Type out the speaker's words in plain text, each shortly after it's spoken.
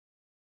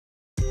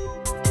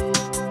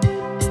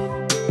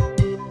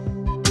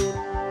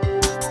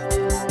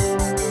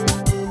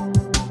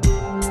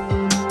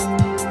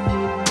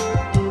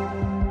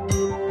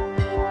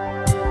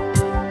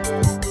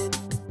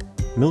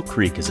Mill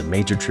Creek is a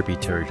major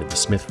tributary to the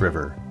Smith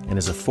River and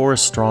is a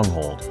forest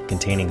stronghold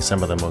containing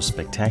some of the most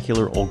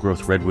spectacular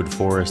old-growth redwood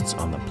forests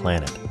on the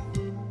planet.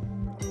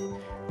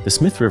 The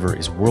Smith River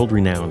is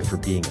world-renowned for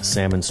being a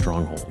salmon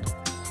stronghold.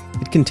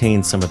 It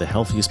contains some of the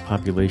healthiest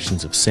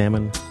populations of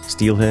salmon,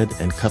 steelhead,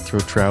 and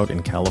cutthroat trout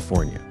in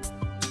California.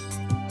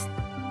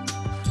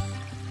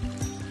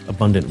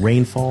 Abundant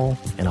rainfall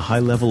and a high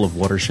level of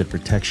watershed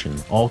protection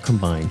all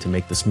combine to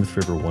make the Smith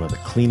River one of the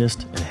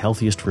cleanest and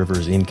healthiest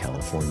rivers in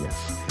California.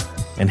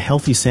 And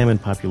healthy salmon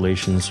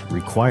populations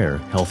require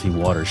healthy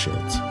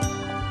watersheds.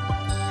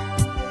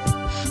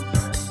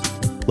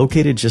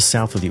 Located just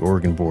south of the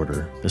Oregon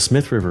border, the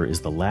Smith River is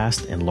the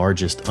last and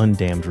largest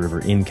undammed river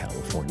in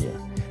California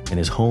and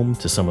is home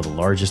to some of the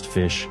largest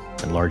fish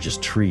and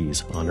largest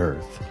trees on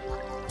Earth.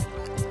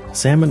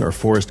 Salmon are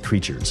forest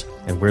creatures,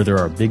 and where there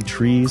are big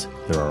trees,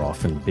 there are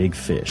often big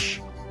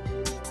fish.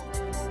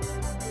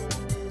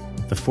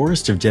 The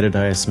forests of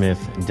Jedediah Smith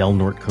and Del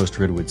Norte Coast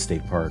Redwood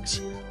State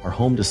Parks are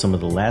home to some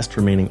of the last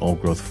remaining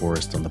old-growth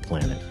forests on the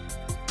planet,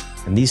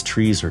 and these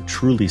trees are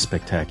truly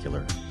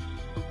spectacular.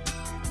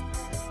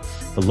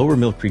 The lower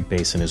Mill Creek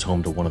Basin is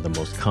home to one of the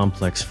most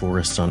complex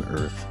forests on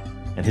Earth,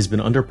 and has been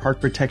under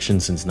park protection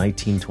since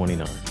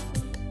 1929.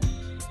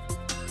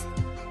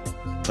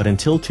 But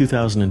until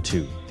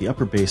 2002, the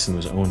Upper Basin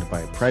was owned by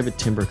a private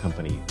timber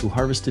company who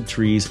harvested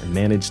trees and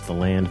managed the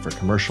land for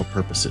commercial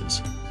purposes.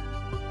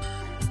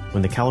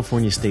 When the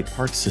California State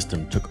Park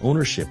System took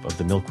ownership of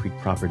the Mill Creek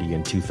property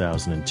in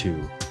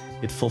 2002,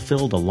 it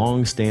fulfilled a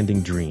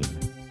long-standing dream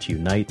to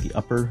unite the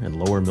Upper and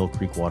Lower Mill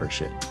Creek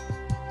watershed.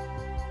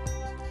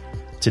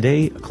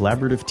 Today, a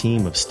collaborative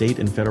team of state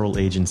and federal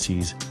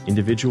agencies,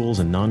 individuals,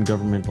 and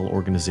non-governmental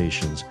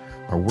organizations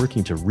are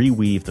working to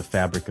reweave the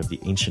fabric of the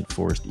ancient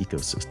forest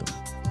ecosystem,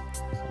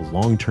 a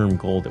long-term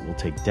goal that will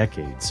take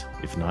decades,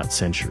 if not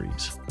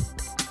centuries.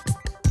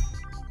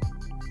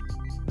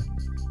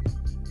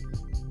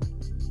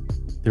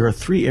 There are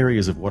 3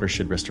 areas of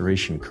watershed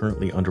restoration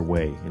currently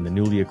underway in the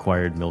newly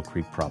acquired Mill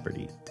Creek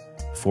property: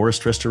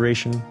 forest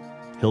restoration,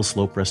 hill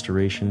slope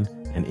restoration,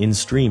 and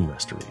in-stream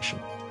restoration.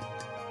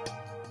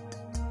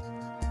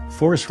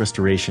 Forest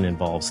restoration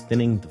involves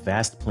thinning the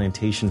vast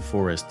plantation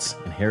forests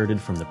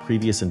inherited from the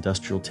previous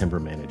industrial timber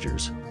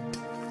managers.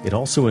 It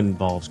also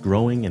involves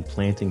growing and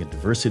planting a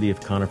diversity of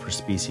conifer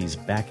species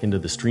back into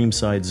the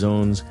streamside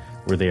zones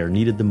where they are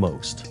needed the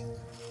most.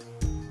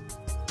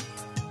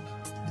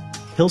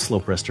 Hill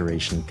slope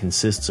restoration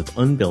consists of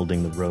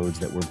unbuilding the roads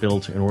that were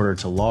built in order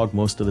to log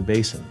most of the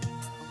basin.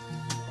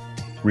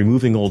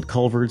 Removing old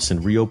culverts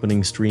and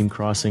reopening stream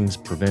crossings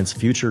prevents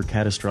future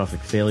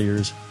catastrophic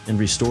failures and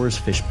restores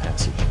fish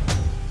passage.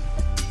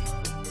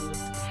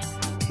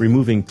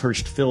 Removing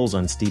perched fills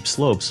on steep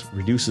slopes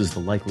reduces the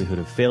likelihood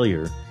of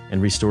failure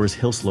and restores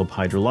hill slope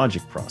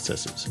hydrologic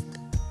processes.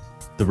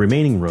 The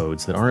remaining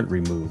roads that aren't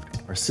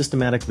removed are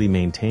systematically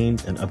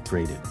maintained and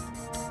upgraded.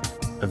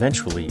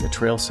 Eventually, a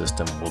trail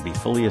system will be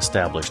fully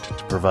established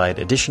to provide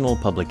additional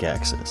public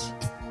access.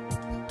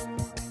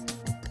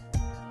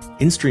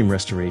 In-stream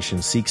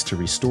restoration seeks to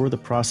restore the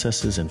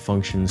processes and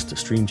functions to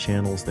stream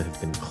channels that have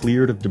been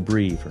cleared of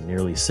debris for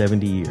nearly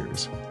 70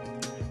 years.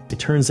 It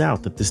turns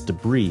out that this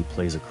debris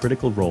plays a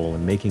critical role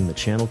in making the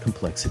channel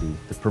complexity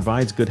that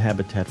provides good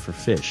habitat for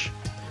fish,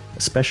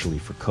 especially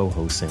for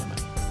coho salmon.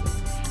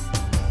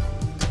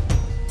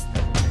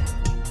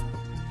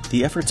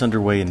 The efforts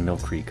underway in Mill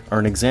Creek are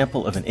an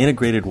example of an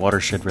integrated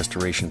watershed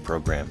restoration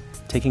program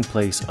taking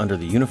place under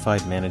the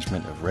unified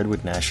management of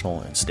Redwood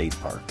National and State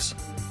Parks.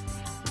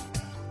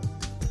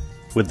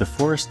 With the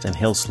forest and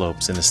hill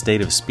slopes in a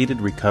state of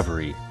speeded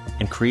recovery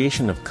and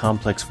creation of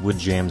complex wood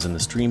jams in the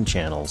stream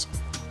channels,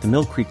 the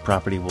Mill Creek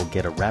property will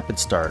get a rapid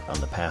start on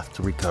the path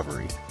to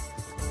recovery.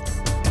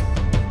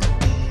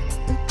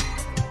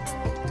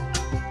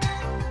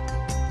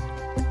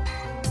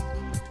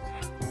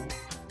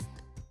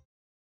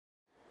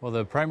 Well,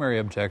 the primary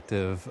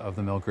objective of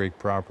the Mill Creek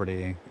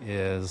property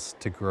is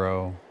to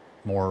grow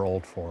more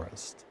old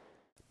forest.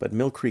 But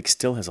Mill Creek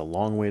still has a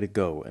long way to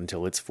go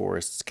until its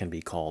forests can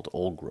be called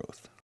old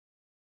growth.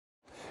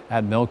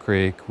 At Mill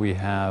Creek, we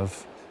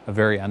have a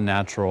very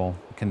unnatural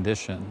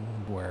condition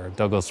where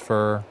Douglas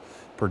fir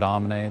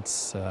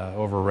predominates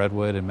over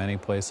redwood in many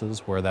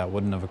places where that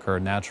wouldn't have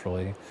occurred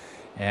naturally.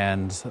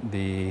 And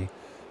the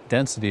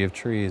density of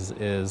trees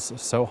is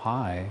so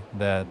high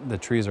that the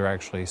trees are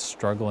actually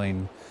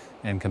struggling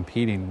and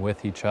competing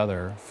with each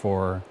other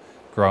for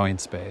growing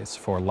space,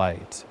 for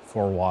light,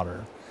 for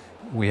water.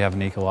 We have an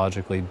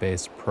ecologically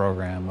based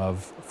program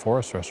of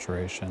forest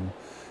restoration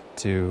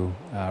to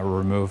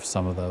remove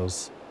some of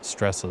those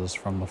stresses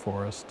from the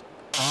forest.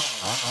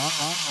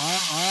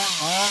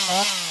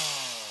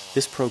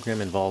 This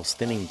program involves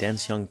thinning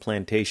dense young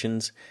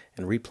plantations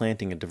and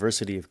replanting a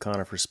diversity of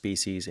conifer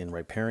species in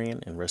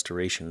riparian and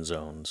restoration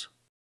zones.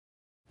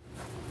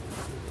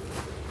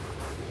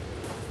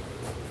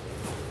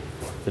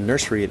 The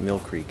nursery at Mill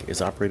Creek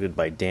is operated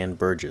by Dan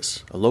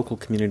Burgess, a local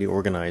community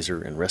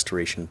organizer and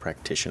restoration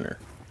practitioner.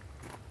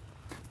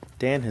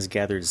 Dan has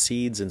gathered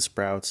seeds and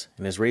sprouts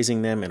and is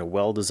raising them in a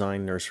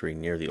well-designed nursery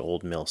near the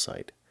old mill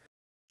site.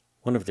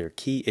 One of their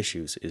key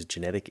issues is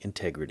genetic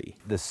integrity.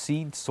 The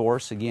seed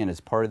source, again,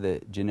 is part of the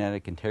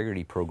genetic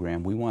integrity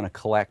program. We want to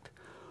collect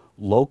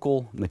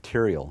local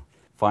material,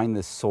 find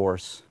the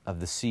source of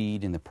the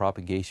seed and the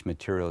propagation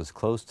material as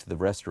close to the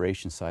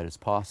restoration site as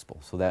possible.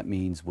 So that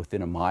means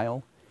within a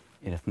mile,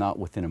 and if not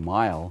within a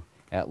mile,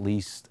 at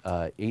least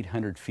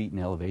 800 feet in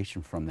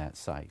elevation from that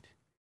site.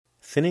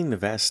 Thinning the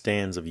vast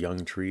stands of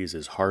young trees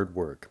is hard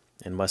work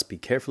and must be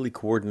carefully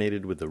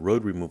coordinated with the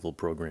road removal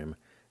program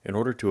in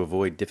order to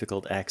avoid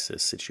difficult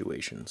access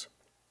situations.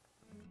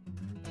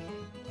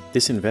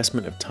 This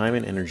investment of time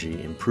and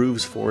energy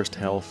improves forest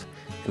health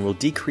and will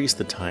decrease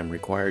the time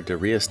required to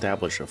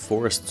reestablish a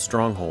forest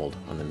stronghold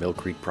on the Mill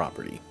Creek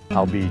property.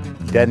 I'll be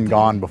dead and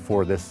gone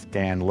before this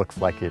stand looks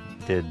like it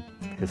did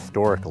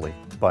historically,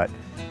 but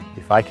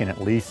if I can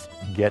at least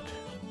get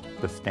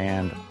the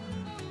stand,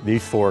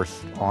 these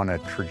forests, on a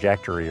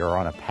trajectory or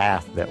on a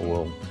path that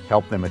will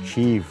help them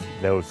achieve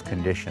those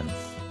conditions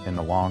in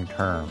the long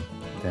term,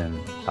 then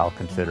I'll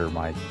consider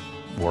my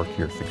work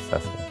here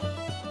successful.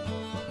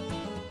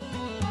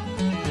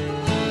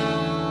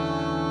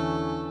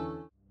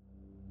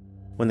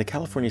 When the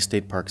California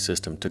State Park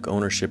System took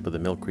ownership of the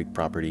Mill Creek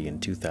property in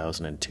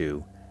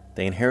 2002,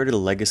 they inherited a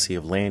legacy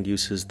of land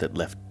uses that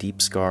left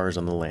deep scars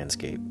on the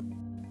landscape.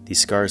 These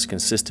scars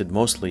consisted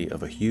mostly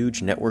of a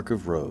huge network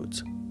of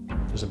roads.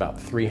 There's about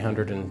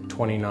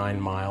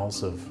 329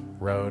 miles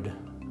of road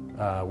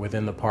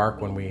within the park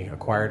when we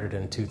acquired it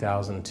in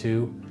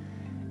 2002.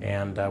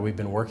 And we've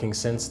been working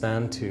since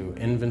then to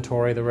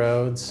inventory the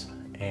roads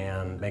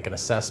and make an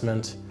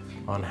assessment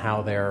on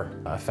how they're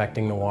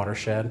affecting the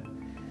watershed.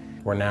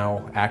 We're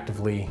now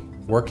actively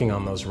working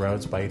on those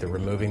roads by either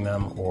removing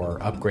them or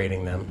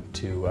upgrading them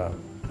to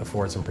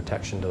afford some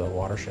protection to the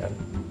watershed.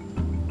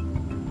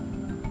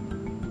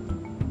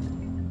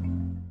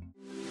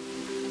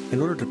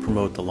 In order to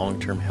promote the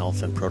long-term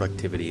health and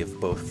productivity of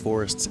both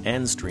forests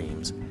and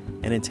streams,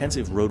 an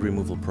intensive road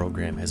removal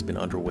program has been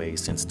underway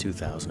since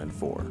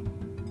 2004.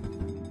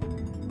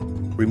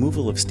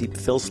 Removal of steep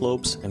fill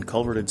slopes and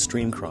culverted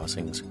stream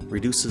crossings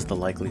reduces the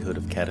likelihood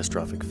of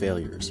catastrophic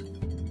failures.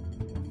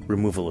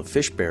 Removal of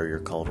fish barrier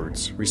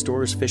culverts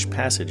restores fish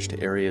passage to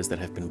areas that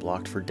have been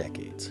blocked for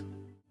decades.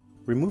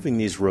 Removing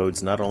these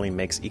roads not only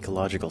makes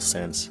ecological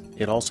sense,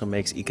 it also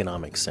makes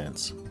economic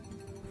sense.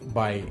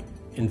 By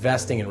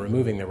investing in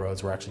removing the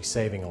roads, we're actually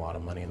saving a lot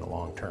of money in the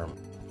long term.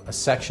 A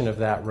section of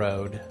that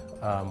road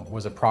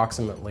was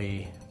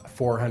approximately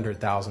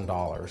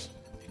 $400,000.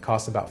 It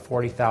costs about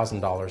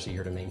 $40,000 a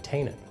year to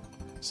maintain it.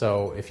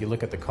 So if you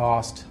look at the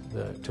cost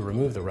to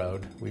remove the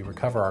road, we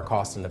recover our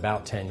cost in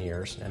about 10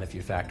 years, and if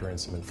you factor in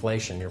some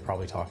inflation, you're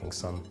probably talking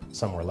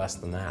somewhere less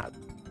than that.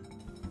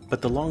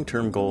 But the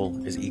long-term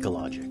goal is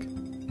ecologic.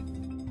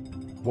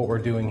 What we're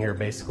doing here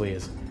basically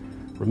is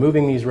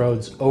removing these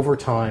roads over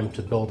time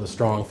to build a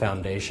strong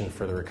foundation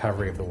for the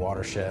recovery of the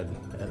watershed,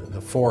 the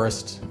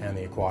forest, and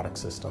the aquatic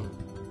system.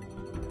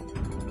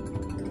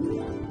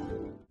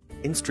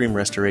 In-stream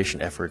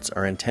restoration efforts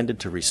are intended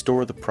to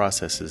restore the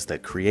processes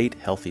that create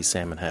healthy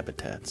salmon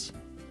habitats.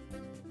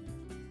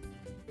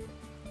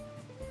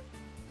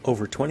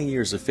 Over 20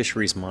 years of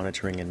fisheries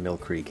monitoring in Mill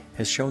Creek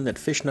has shown that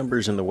fish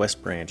numbers in the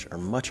West Branch are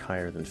much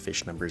higher than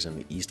fish numbers in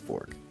the East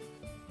Fork.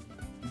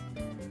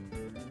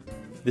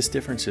 This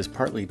difference is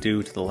partly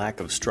due to the lack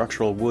of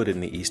structural wood in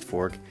the East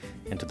Fork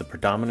and to the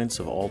predominance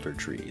of alder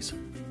trees.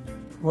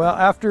 Well,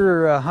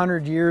 after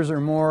 100 years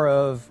or more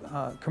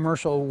of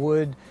commercial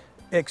wood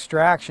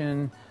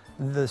extraction,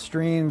 the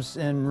streams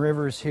and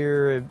rivers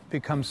here have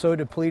become so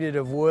depleted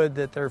of wood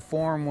that their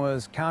form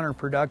was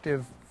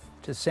counterproductive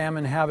to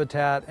salmon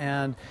habitat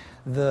and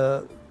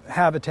the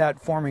habitat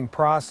forming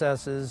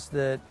processes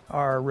that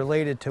are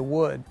related to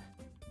wood.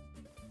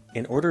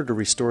 In order to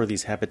restore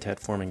these habitat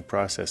forming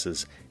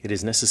processes, it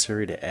is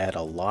necessary to add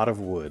a lot of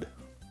wood.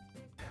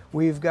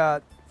 We've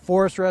got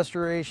forest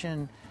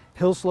restoration,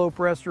 hill slope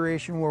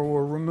restoration, where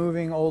we're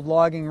removing old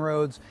logging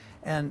roads,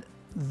 and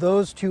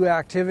those two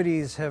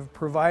activities have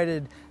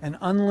provided an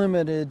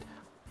unlimited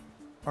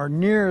or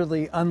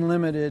nearly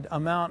unlimited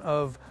amount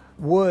of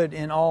wood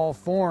in all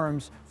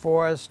forms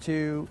for us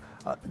to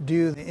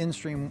do the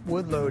in-stream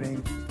wood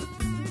loading.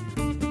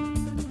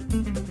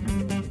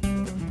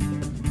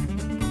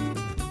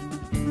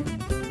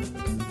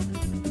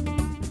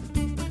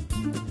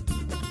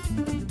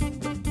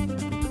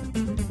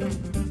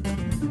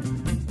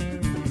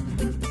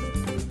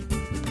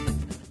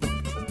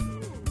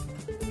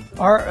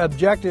 Our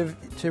objective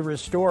to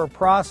restore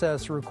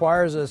process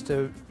requires us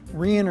to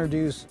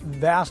reintroduce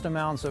vast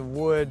amounts of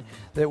wood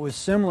that was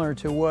similar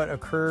to what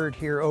occurred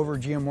here over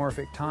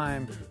geomorphic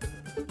time.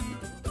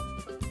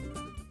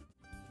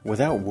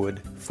 Without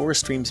wood,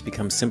 forest streams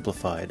become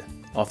simplified,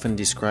 often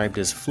described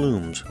as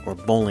flumes or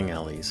bowling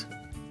alleys.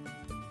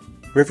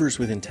 Rivers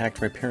with intact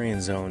riparian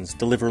zones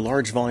deliver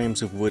large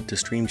volumes of wood to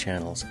stream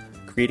channels,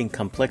 creating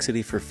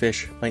complexity for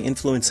fish by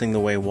influencing the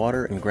way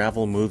water and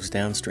gravel moves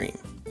downstream.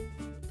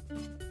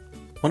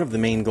 One of the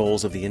main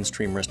goals of the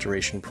in-stream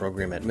restoration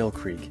program at Mill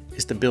Creek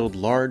is to build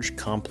large,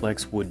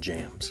 complex wood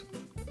jams.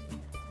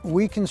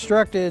 We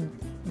constructed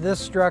this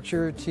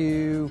structure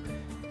to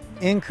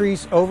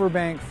increase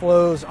overbank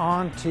flows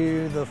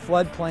onto the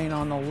floodplain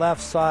on the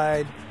left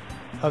side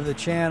of the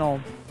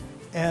channel.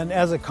 And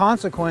as a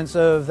consequence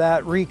of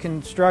that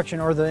reconstruction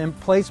or the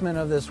emplacement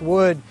of this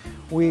wood,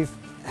 we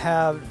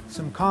have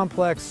some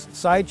complex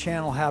side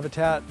channel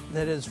habitat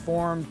that is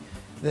formed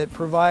that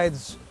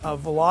provides a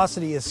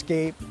velocity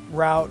escape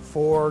route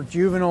for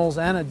juveniles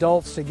and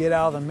adults to get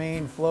out of the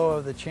main flow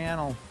of the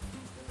channel.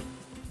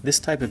 This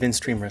type of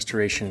in-stream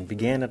restoration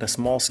began at a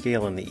small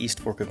scale in the East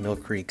Fork of Mill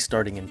Creek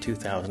starting in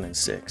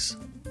 2006.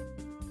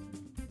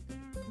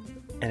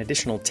 An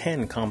additional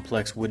 10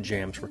 complex wood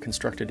jams were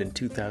constructed in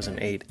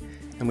 2008,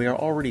 and we are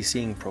already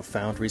seeing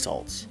profound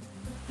results.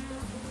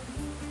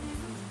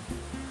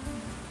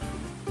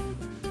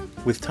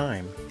 With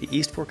time, the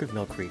East Fork of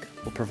Mill Creek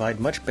will provide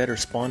much better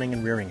spawning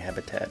and rearing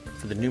habitat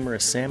for the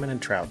numerous salmon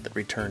and trout that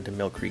return to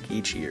Mill Creek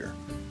each year.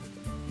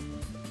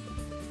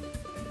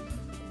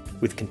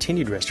 With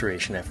continued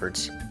restoration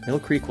efforts, Mill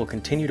Creek will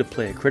continue to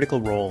play a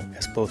critical role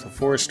as both a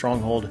forest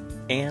stronghold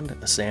and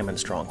a salmon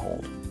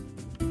stronghold.